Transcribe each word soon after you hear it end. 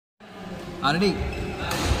Ready.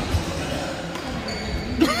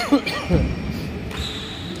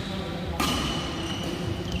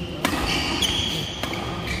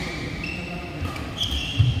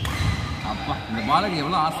 அப்பா இந்த பாலுக்கு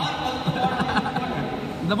எவ்வளோ ஆசை.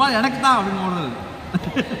 இந்த பால் எனக்கு தான் அப்படின்னு ஓடுறது.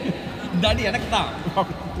 இந்த அடி எனக்கு தான்.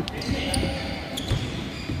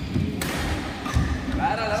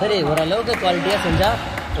 சரி, ஓரளவுக்கு குவாலிட்டியாக செஞ்சால்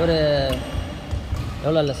ஒரு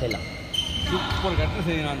எவ்வளோ செய்யலாம்? சூப்பர் கட்டு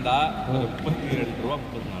செய்யணும்டா. 32 ரூபா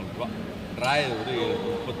 34 ரூபா. ட்ராயர் ஒரு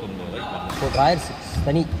 39 ரூபாய்க்கு. ஸோ ட்ராயர்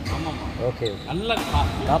தனி. ஆமாம். ஓகே. நல்ல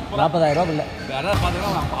 40,000 இல்லை. யாராவது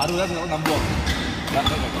பார்த்தீங்கன்னா 60,000 நம்புவோம்.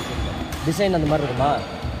 டிசைன் அந்த மாதிரி இருக்குமா?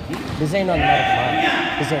 டிசைன் அந்த மாதிரி இருக்குமா?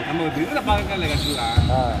 டிசைன் நம்ம இதில் பார்க்க இல்லை கட்டுலாம்.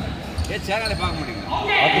 சேனலை பார்க்க மாட்டேங்குது.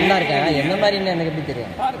 அப்படின்னா இருக்கேன். எந்த மாதிரின்னு எனக்கு எப்படி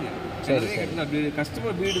தெரியும்? பாருங்க. சரி சரி.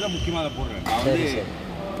 கஸ்டமர் வீடு தான் முக்கியமாக அதை போடுறேன். சரி சரி.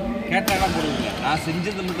 கேட்டாலாம் போடுவதில்லை. நான்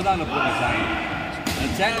செஞ்சது மட்டும் தான் அதில் போடுறேன்.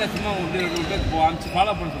 சேனலை சும்மா விட்டு அனுப்பிச்சு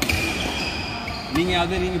ஃபாலோ பண்ண சொல்லுங்கள். நீங்கள்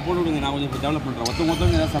அதை நீங்கள் போட்டு விடுங்க. நான் கொஞ்சம் டெவலப் பண்ணுறேன்.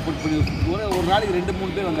 ஒருத்தவங்க ஏதாவது சப்போர்ட் பண்ணி ஒரு நாளைக்கு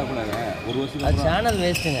 2-3 பேர் வந்தால் கூட ஒரு வருஷம். அது சேனல்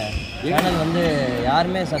வேஸ்ட்டுங்க. சேனல் வந்து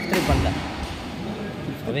யாருமே சப்ஸ்கிரைப் பண்ணல.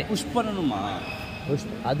 புஷ் பண்ணணுமா?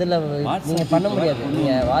 அதில் நீங்கள் பண்ண முடியாது.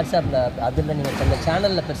 நீங்கள் வாட்ஸ்அப்பில் அதில் நீங்கள் அந்த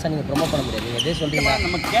சேனலில் பெருசாக நீங்கள் ப்ரொமோட் பண்ண முடியாது. நீங்கள் இதே சொல்கிறீங்க.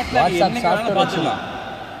 நம்ம வாட்ஸ்அப் சாஃப்ட்வேர் வச்சுக்கலாம்.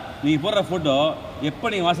 நீங்கள் போடுற ஃபோட்டோ எப்போ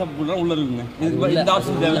நீங்கள் வாட்ஸ்அப் போடுற உள்ளே இருக்குங்க. இந்த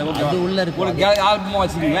ஆப்ஷன் தேவை. அது உள்ளே இருக்கு. ஒரு ஆல்பமாக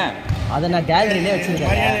வச்சுக்கோங்க. அதை நான் கேலரியிலே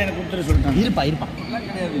வச்சுருக்கேன். எனக்கு கொடுத்துட்டு சொல்லிட்டேன். இருப்பான் இது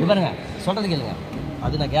பாருங்க, சொல்கிறது கேளுங்க.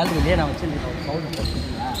 அது நான் கேலரியிலே நான் வச்சுருக்கேன். சவுண்ட்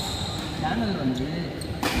போட்டுருக்கீங்களா? சேனல் வந்து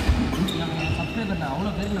சப்ஸ்கிரைபர் நான்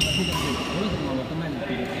அவ்வளோ பேருக்கு நான் பற்றி எவ்வளோ தெரியுமா மொத்தமாக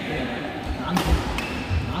எனக்கு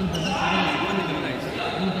 4 பேர் தான்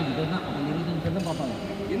 25 பேர் தான். அப்போ 25 பேர் தான் பார்ப்பாங்க.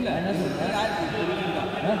 இல்லை என்ன சொல்கிறேன்,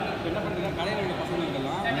 என்ன பண்ணுறீங்க, கடையில் உள்ள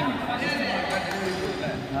பசங்களுக்கெல்லாம்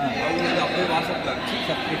அவங்களுக்கு அப்படியே வாட்ஸ்அப்பில்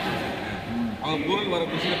சப்ஸ்கிரிப்ஷன் அவங்க பொருள் வர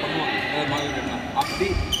விஷயம் பண்ணுவாங்க. அப்படி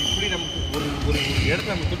இப்படி நமக்கு ஒரு ஒரு இடத்த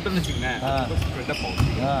நம்ம தொட்டுன்னு வச்சுக்கோங்க.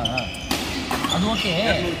 அது ஓகே.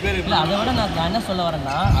 இல்லை, அதை விட நான் என்ன சொல்ல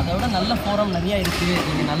வரேன்னா, அதை விட நல்ல ஃபோரம் நிறையா இருக்குது.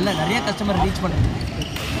 நீங்கள் நிறைய கஸ்டமர் ரீச் பண்ணுறீங்க.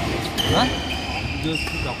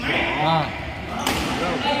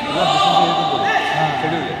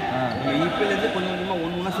 இப்போலேருந்து கொஞ்சம் கொஞ்சமாக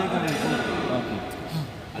ஒன்று சேர்க்க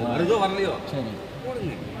அது வருதோ வரலையோ சரி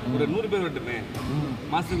போடுங்க. ஒரு 100 பேர் விட்டுமே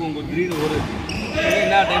மாதத்துக்கு உங்கள் திடீர்னு ஒரு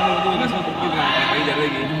எல்லா டைமில் வந்து ஒரு கஷ்டம்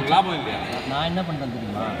கொடுத்துருக்காங்க. லாபம் இல்லையா? நான் என்ன பண்ணுறேன்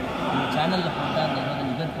தெரியுமா? உங்கள் சேனலில் போட்டால் அந்த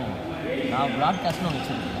 25 பேர் போகும். நான் ப்ராட்காஸ்ட்னு ஒன்று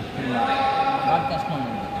வச்சுருக்கேன். ப்ராட்காஸ்ட்னு ஒன்று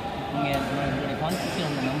இருக்குது. நீங்கள் என்னுடைய கான்செப்ட்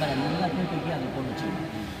அந்த நம்பர் எல்லாத்தையும் தூக்கி அதை போட்டு வச்சுருக்கேன்.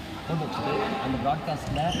 போட்டு வச்சுட்டு அந்த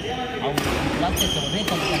ப்ராட்காஸ்ட்டில் அவங்க ப்ராட்காஸ்ட்டை ஒரே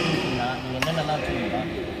கண்டிப்பாக நீங்கள் என்னென்னலாம் வச்சுருக்கீங்களா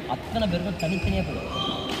அத்தனை பேருக்கும் தனித்தனியாக போயிடும்.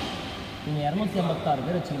 நீங்கள் 256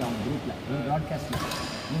 பேர் வச்சுக்கலாம் உங்கள் குரூப்பில் ஒரு ப்ராட்காஸ்ட்டில்.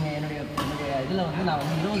 நீங்கள் என்னுடைய இதில் வந்து நான்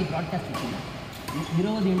வந்து 20 ப்ராட்காஸ்ட் வச்சுருக்கேன்.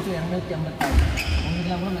 20 × 256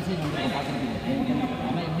 உங்களுக்குலாம் கூட மெசேஜ் வந்து பார்த்துருக்கீங்க.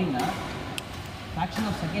 ஆனால் எப்படின்னா ஃப்ராக்ஷன்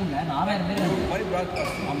ஆஃப் செகண்டில் 6000 பேர்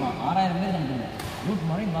ப்ராட்காஸ்ட். ஆமாம், 6000 பேர் கண்டுங்க குரூப்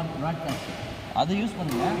மாதிரி ப்ராட்காஸ்ட். அதை யூஸ்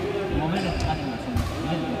பண்ணுங்கள். மொபைல் ஸ்டார்டிங்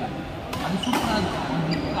சொல்லுங்கள். அது சூப்பராக இருக்கும்.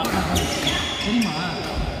 தெரியுமா?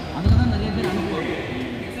 அதில் தான் நிறைய பேர் அனுப்புவாங்க.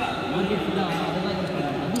 மார்க்கெட் ஃபுல்லாக அதெல்லாம் யூஸ்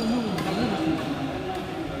பண்ணுவாங்க. அது வந்து உங்களுக்கு நல்ல விஷயம்.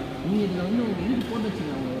 நீங்கள் இதில் வந்து உங்கள் இதுக்கு போட்டு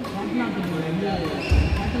வச்சுக்கோங்க.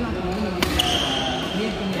 கேட்டலாக் வந்து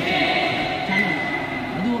க்ரியேட் பண்ணி சேனல்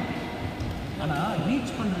அது ஓகே. ஆனால்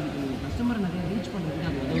ரீச் பண்ணுறதுக்கு கஸ்டமரை நிறைய ரீச் பண்ணுறதுக்கு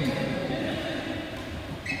அது உதவும்.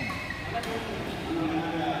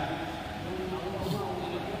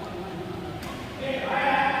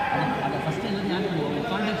 அதை ஃபஸ்ட்டு எல்லாத்தையும் ஆட் பண்ணுவோம். உங்கள்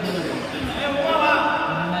கான்டாக்ட் இருக்கும்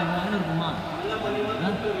 2000 இருக்குமா?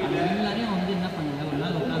 அது எல்லாரையும் வந்து என்ன பண்ணுங்கள், ஒரு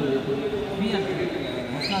நாள் உட்காந்து ஃப்ரீயாக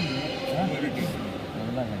உட்காந்து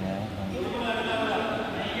அதெல்லாம் இல்லைங்க.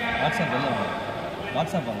 வாட்ஸ்அப் எல்லாம் வாங்க.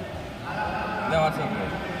 வாட்ஸ்அப் வாங்க. இல்லை வாட்ஸ்அப்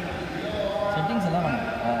செட்டிங்ஸ் எல்லாம் வாங்க.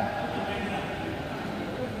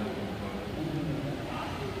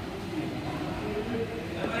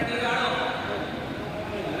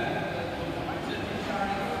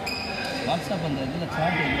 வாட்ஸ்அப் அந்த இதில்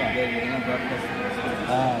சாட் எழுதுவா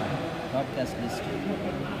ப்ராட்காஸ்ட் லிஸ்ட்.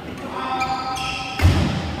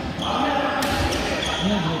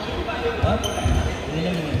 இன்னும் குரூப்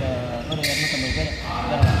இதில் நீங்கள் ஒரு 250 பேர்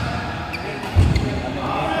வரலாம்.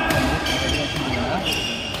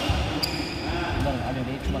 அதோட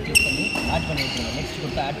சும்மா கிளிக் பண்ணி ஆட் பண்ணி வச்சுருங்க. நெக்ஸ்ட்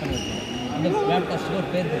கொடுத்து ஆட் பண்ணி வச்சுருங்க. இந்த ப்ராட்காஸ்ட்டுக்கு ஒரு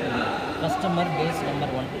பேர் கொடுத்துருங்க. Customer base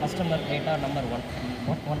number 1, customer data number 1,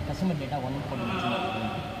 customer data 1 போட்டு வச்சுருங்க.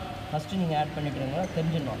 ஃபஸ்ட்டு நீங்கள் ஆட் பண்ணிட்டுருங்க,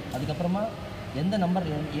 தெரிஞ்சிடணும். அதுக்கப்புறமா எந்த நம்பர்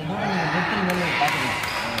எதோட நீங்கள் நிறுத்துறீங்கன்னு பார்த்துக்கலாம்.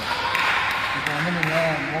 இப்போ வந்து நீங்கள்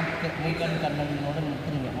மோகன் கண்ணனோட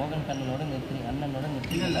நிறுத்துறீங்க, மோகன் கண்ணனோட நிறுத்துறீங்க, அண்ணனோட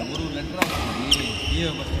நிறுத்துறீங்க. இல்லை ஒரு லெட்டராக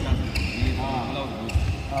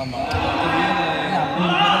ஆமாம்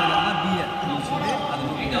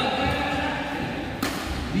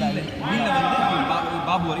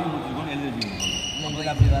பாபு வரைக்கும் முடிச்சிருக்கோம் எழுதி வச்சுக்கணும்.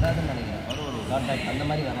 உங்களுக்கு அப்படி வராதுன்னு நினைக்கிறேன். கான்டாக்ட் அந்த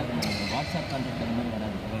மாதிரி வராதுன்னு நினைக்கிறேன். வாட்ஸ்அப் கான்டாக்ட் அந்த மாதிரி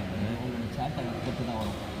வராது. உங்களோட சேட்டை போட்டு தான்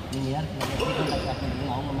வரும். நீங்கள் யாருக்கு நிறைய ஃப்ரீக்வெண்ட்டாக சேட்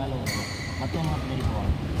பண்ணுறீங்க அவங்க மேலே வரும். மற்றவங்க பின்னாடி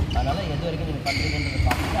போவாங்க. அதனால் எது வரைக்கும் நீங்கள் பண்ணுறீங்கன்றதை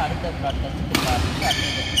பார்த்துட்டு அடுத்த ப்ராட்காஸ்ட்டு பார்த்துட்டு அடுத்த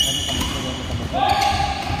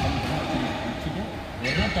வச்சுட்டு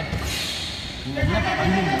ஒரே தட்டு நீங்கள் என்ன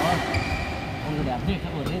பண்ணீங்களோ உங்களுடைய அப்டேட்டை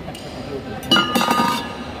ஒரே தட்டை தட்டி விட்டு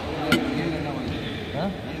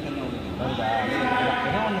வருதா?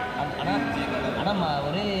 ஏதோ ஒன்று ஆனால்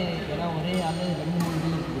ஒரே ஏன்னா ஒரே ஆள் 2-3 இது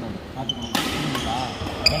இருக்கக்கூடாது. பார்த்துக்கணும் புரியுங்களா?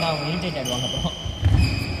 ஏன்னா அவங்க இரிட்டேட் ஆகிடுவாங்க அப்புறம்.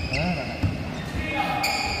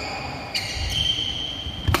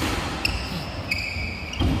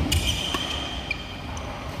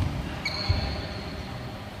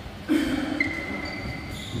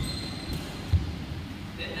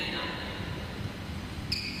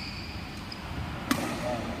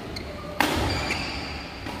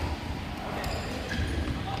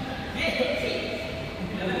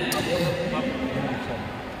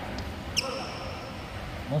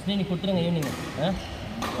 மோஸ்ட்லி நீ கொடுத்துருங்க ஈவினிங்கு.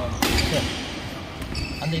 சரி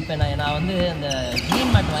அந்த இப்போ நான் வந்து அந்த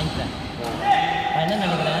க்ரீன் மேட் வாங்கிக்கிறேன். நான் என்ன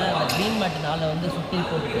நினைக்கிறேன், அந்த க்ரீன் மேட்டுனால வந்து சுற்றி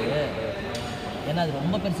போட்டுட்டு, ஏன்னா அது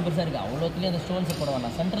ரொம்ப பெருசு பெருசாக இருக்குது. அவ்வளோத்துலேயும் அந்த ஸ்டோன்ஸை போட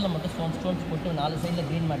வேணாம். சென்டரில் மட்டும் ஸ்டோன்ஸ் போட்டு 4 சைடில்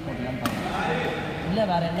க்ரீன் மேட் போட்டுலான்னு பாருங்கள். இல்லை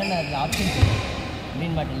வேறு என்னென்ன அதில் ஆப்ஷன்ஸ் இருக்குது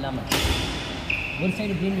க்ரீன் மேட் இல்லாமல்? ஒரு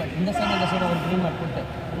சைடு க்ரீன் மேட், இந்த சைடு ஒரு க்ரீன் மேட் போட்டு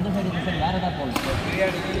இந்த சைடு வேறு ஏதாவது போடணும்.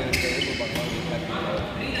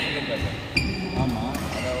 ஆமாம்,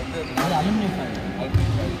 அது அலுமினியம் ஃபேன்.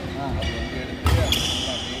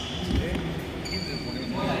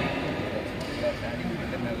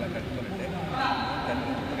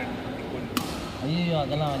 ஐயோ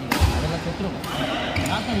அதெல்லாம் வலிக்கும், அதெல்லாம் செத்துருக்கும்.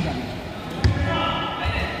 நாத்தம்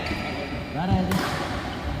வேறு எது?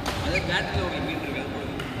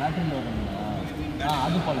 பேட்டரியில் ஓடணுங்களா?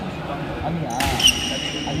 அது போல அப்படியா?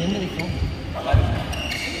 அது எங்கே இருக்கும்?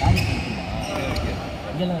 காரி இருக்குங்களா?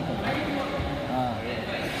 இங்கெல்லாம் வைக்க.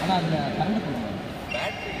 ஆனால் அதில் கரண்ட் போடுங்க.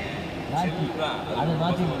 பேட்டரி அதை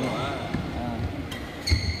மாற்றி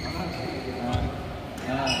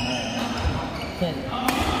சரி.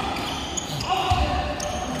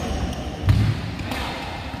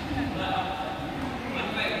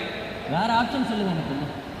 வேறு ஆப்ஷன் சொல்லுங்கள் எனக்கு.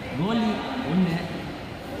 கோலி ஒன்று,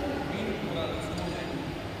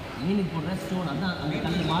 மீனுக்கு போடுற ஸ்டோன், அதான் அந்த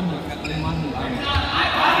கல் மார்பிள்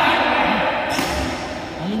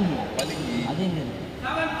பளிங்கு. அது எங்கே இருக்குது?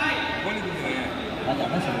 அது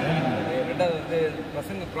அதான் சொல்லுங்கள். ரெண்டாவது வந்து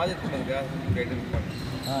பசங்க ப்ராஜெக்ட் பண்ணுறதுக்காக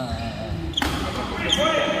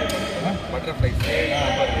பட்டர்ஃப்ளைஸ்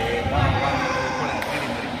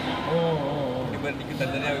டிபர்னிக்கு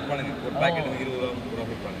தனித்தனியாக வைப்பானுங்க. ஒரு பேக்கெட் 20 ரூபா 30 ரூபா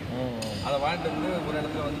வைப்பாங்க. அதை வாங்கிட்டு வந்து ஒரு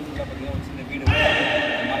இடத்துல வந்து ஃபுல்லாக பார்த்தீங்கன்னா ஒரு சின்ன வீடு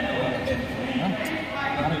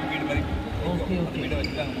வீடு மாதிரி வீடை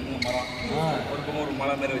வச்சுட்டு அங்கே முன்ன மரம் ஒரு பக்கம் ஒரு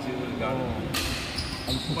மலை மாதிரி வச்சு இருக்காங்க.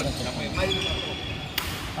 நம்ம மாதிரி.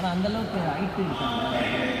 ஆனால் அந்தளவுக்கு ஹைட்டு இருக்காங்க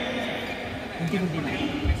குட்டி குட்டி.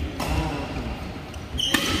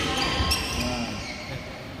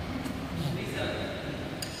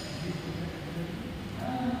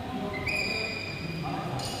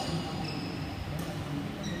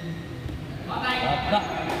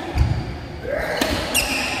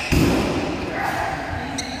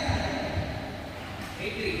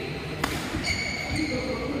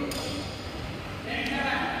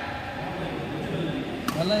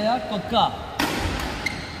 வலையா கொக்கா?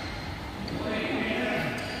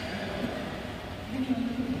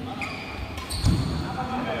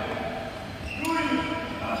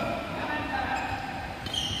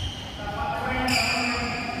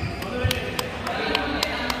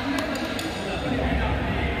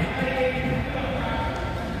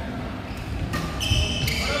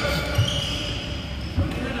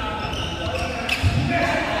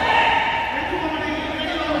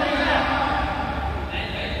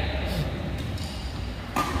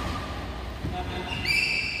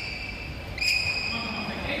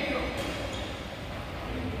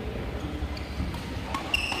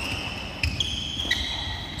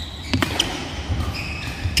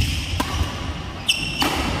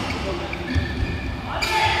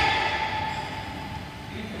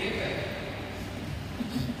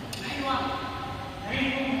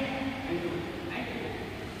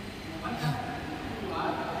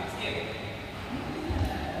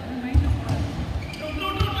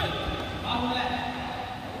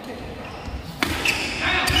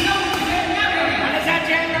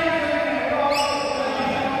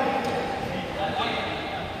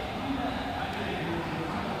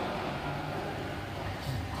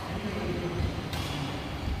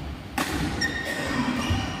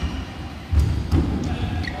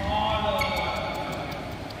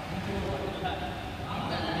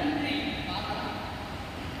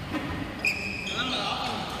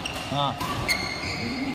 ஆ